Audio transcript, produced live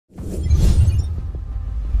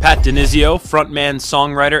Pat DiNizio, frontman,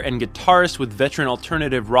 songwriter, and guitarist with veteran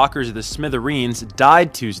alternative rockers the Smithereens,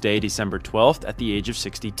 died Tuesday, December 12th at the age of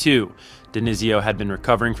 62. DiNizio had been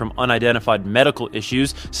recovering from unidentified medical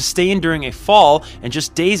issues sustained during a fall and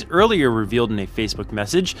just days earlier revealed in a Facebook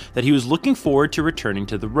message that he was looking forward to returning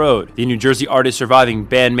to the road. The New Jersey artist's surviving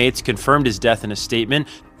bandmates confirmed his death in a statement,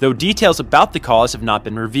 though details about the cause have not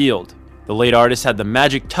been revealed. The late artist had the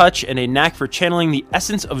magic touch and a knack for channeling the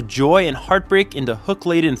essence of joy and heartbreak into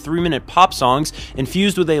hook-laden 3-minute pop songs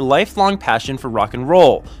infused with a lifelong passion for rock and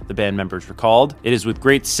roll, the band members recalled. It is with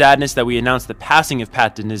great sadness that we announce the passing of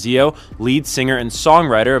Pat DiNizio, lead singer and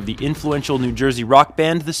songwriter of the influential New Jersey rock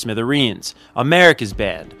band the Smithereens, America's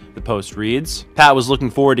band. The post reads, "Pat was looking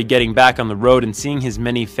forward to getting back on the road and seeing his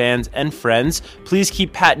many fans and friends. Please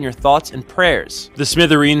keep Pat in your thoughts and prayers." The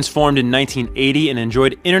Smithereens formed in 1980 and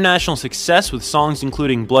enjoyed international success with songs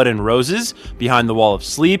including Blood and Roses, Behind the Wall of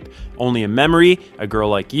Sleep, Only a Memory, A Girl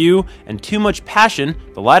Like You, and Too Much Passion,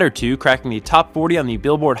 the latter two cracking the top 40 on the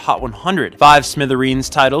Billboard Hot 100. 5 Smithereens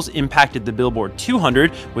titles impacted the Billboard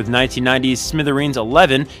 200, with 1990's Smithereens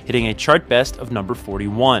 11 hitting a chart best of number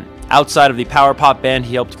 41. Outside of the power pop band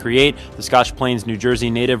he helped create, the Scotch Plains, New Jersey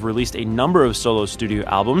native released a number of solo studio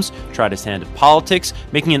albums, tried his hand at politics,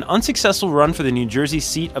 making an unsuccessful run for the New Jersey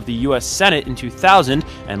seat of the U.S. Senate in 2000,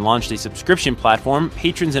 and launched a subscription platform,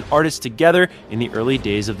 Patrons and Artists Together, in the early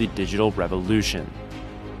days of the digital revolution.